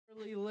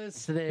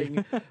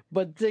listening,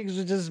 but things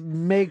would just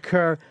make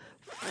her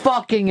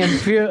fucking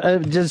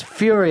just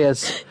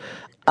furious.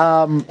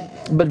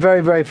 But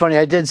very, very funny.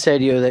 I did say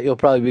to you that you'll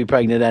probably be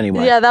pregnant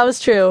anyway. Yeah, that was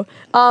true.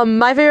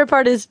 My favorite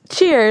part is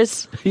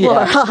cheers,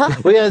 Laura.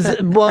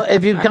 Well,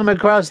 if you come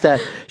across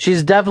that,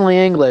 she's definitely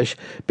English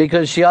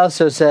because she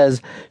also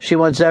says she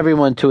wants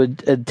everyone to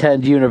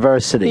attend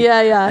university.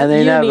 Yeah. And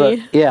they never.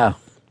 Yeah.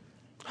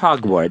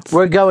 Hogwarts.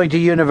 We're going to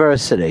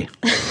university.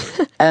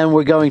 And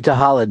we're going to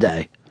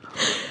holiday.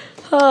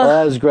 Well,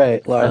 that was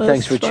great, Laura.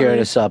 Thanks for cheering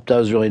us up. That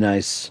was really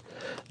nice.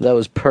 That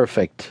was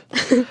perfect.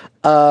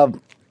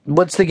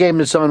 What's the game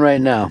that's on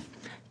right now?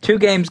 2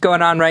 games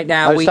going on right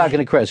now. I was talking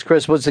to Chris.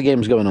 Chris, what's the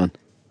games going on?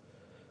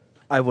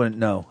 I wouldn't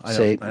know.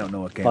 I don't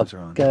know what games are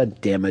on. God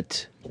damn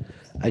it.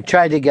 I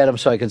tried to get him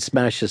so I could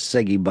smash his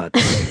Siggy butt.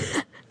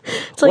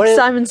 It's like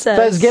Simon Says.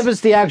 Fez, give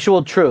us the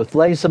actual truth.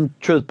 Lay some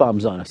truth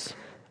bombs on us.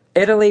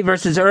 Italy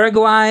versus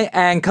Uruguay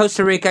and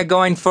Costa Rica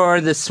going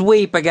for the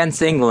sweep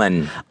against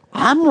England.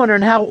 I'm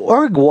wondering how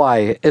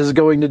Uruguay is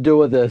going to do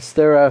with this.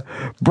 They're a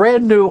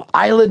brand new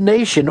island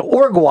nation,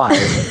 Uruguay.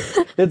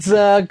 It's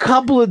a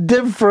couple of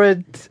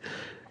different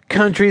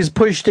countries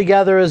pushed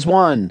together as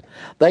one.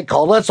 They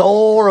call us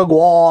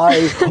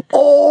Uruguay.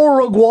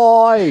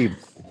 Uruguay.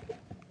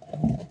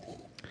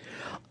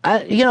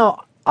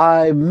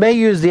 I may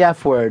use the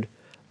F word,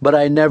 but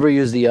I never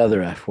use the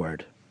other F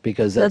word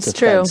because that's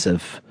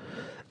offensive. True.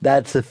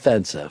 That's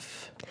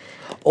offensive.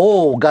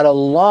 Oh, got a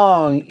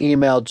long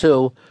email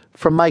too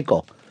from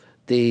Michael,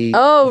 the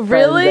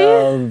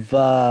friend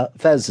of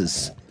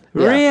Fez's.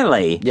 Yeah.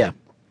 Really? Yeah.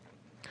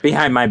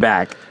 Behind my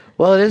back.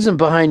 Well, it isn't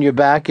behind your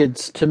back.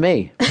 It's to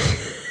me.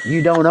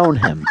 You don't own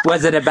him.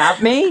 Was it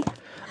about me?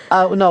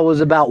 No, it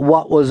was about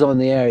what was on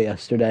the air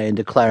yesterday. And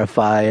to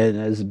clarify, and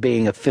as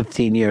being a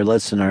 15-year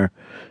listener,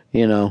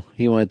 he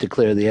wanted to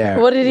clear the air.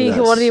 What did he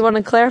want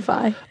to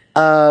clarify?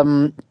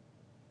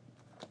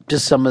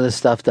 Just some of the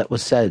stuff that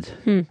was said.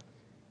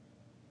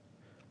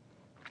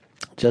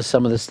 Just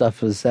some of the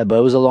stuff was said, but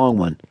it was a long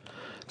one.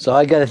 So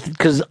I got to,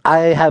 because I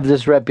have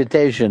this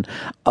reputation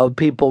of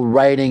people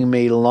writing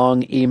me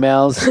long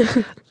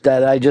emails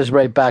that I just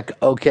write back,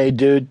 okay,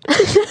 dude.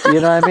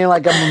 You know what I mean?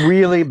 Like I'm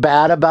really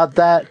bad about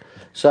that.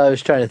 So I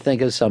was trying to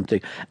think of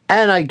something.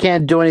 And I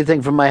can't do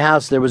anything from my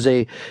house. There was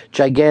a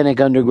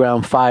gigantic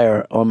underground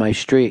fire on my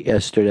street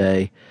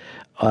yesterday.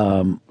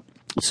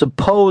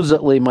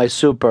 Supposedly my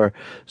super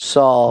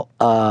saw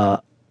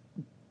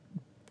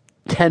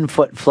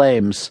 10-foot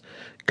flames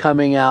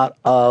coming out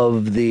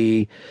of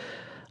the,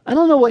 I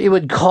don't know what you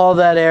would call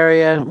that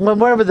area,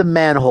 wherever the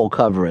manhole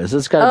cover is.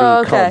 It's got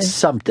to be called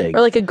something.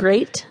 Or like a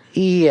grate?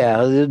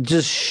 Yeah,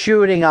 just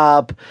shooting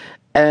up,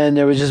 and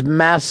there was just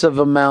massive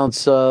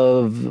amounts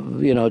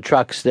of,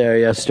 trucks there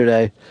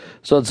yesterday.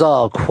 So it's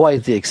all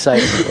quite the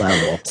excitement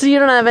level. So you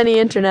don't have any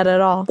internet at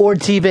all? Or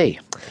TV.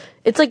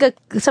 It's like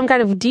some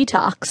kind of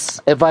detox.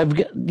 If I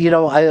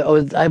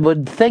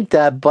would think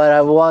that, but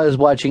I was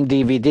watching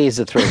DVDs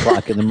at 3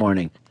 o'clock in the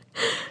morning.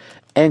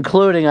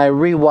 Including, I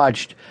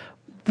rewatched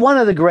one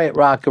of the great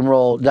rock and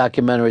roll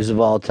documentaries of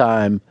all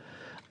time,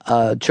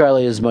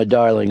 Charlie Is My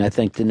Darling, I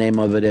think the name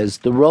of it is.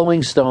 The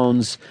Rolling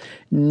Stones,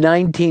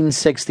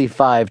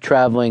 1965,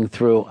 traveling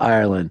through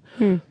Ireland.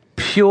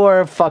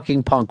 Pure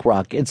fucking punk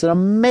rock. It's an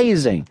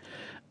amazing,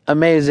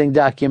 amazing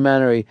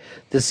documentary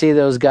to see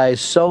those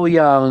guys so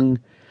young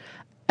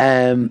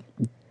and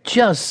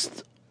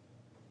just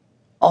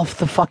off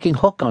the fucking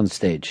hook on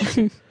stage.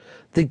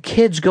 The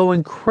kids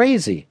going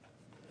crazy.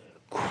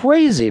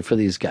 Crazy for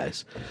these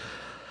guys.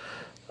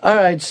 All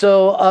right,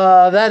 so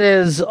that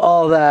is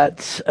all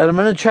that. And I'm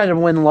going to try to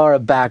win Laura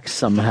back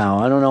somehow.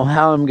 I don't know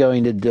how I'm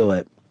going to do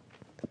it.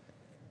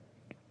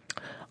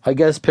 I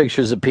guess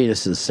pictures of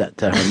penises sent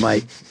to her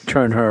might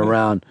turn her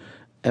around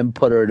and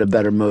put her in a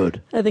better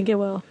mood. I think it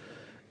will.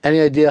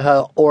 Any idea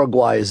how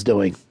Uruguay is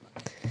doing?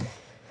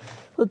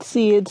 Let's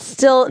see. It's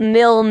still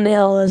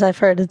 0-0, as I've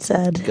heard it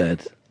said.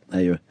 Good.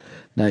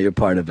 Now you're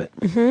part of it.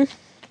 Mm-hmm.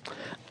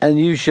 And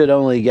you should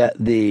only get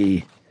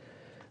the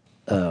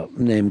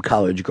name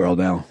College Girl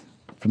now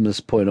from this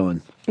point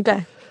on.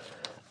 Okay.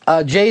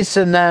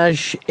 Jason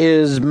Nash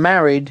is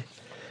married,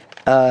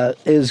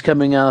 is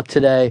coming out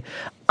today.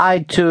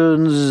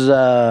 iTunes,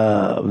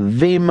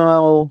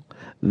 Vimeo.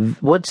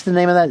 What's the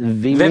name of that?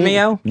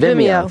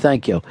 Vimeo.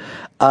 Thank you.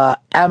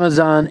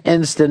 Amazon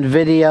Instant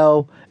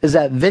Video. Is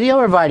that video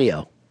or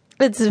video?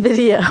 It's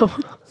video.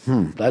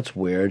 That's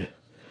weird.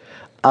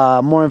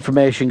 More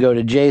information, go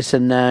to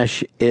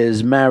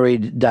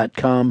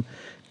jasonnashismarried.com.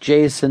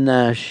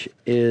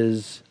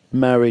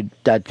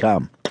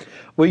 jasonnashismarried.com.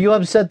 Were you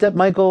upset that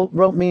Michael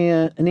wrote me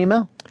an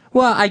email?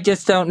 Well, I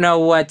just don't know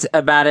what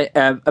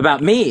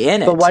about me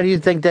in it. But why do you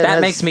think that? That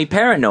makes me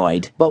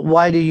paranoid. But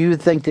why do you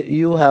think that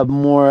you have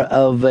more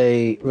of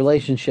a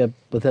relationship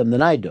with him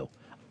than I do?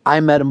 I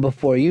met him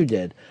before you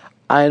did.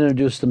 I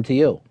introduced him to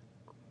you.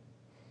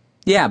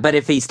 Yeah, but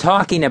if he's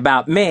talking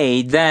about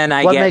me, then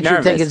I what get nervous. What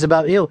makes you think it's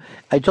about you?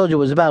 I told you it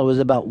was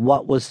about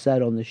what was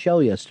said on the show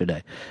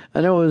yesterday.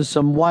 And there was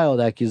some wild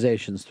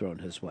accusations thrown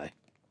his way.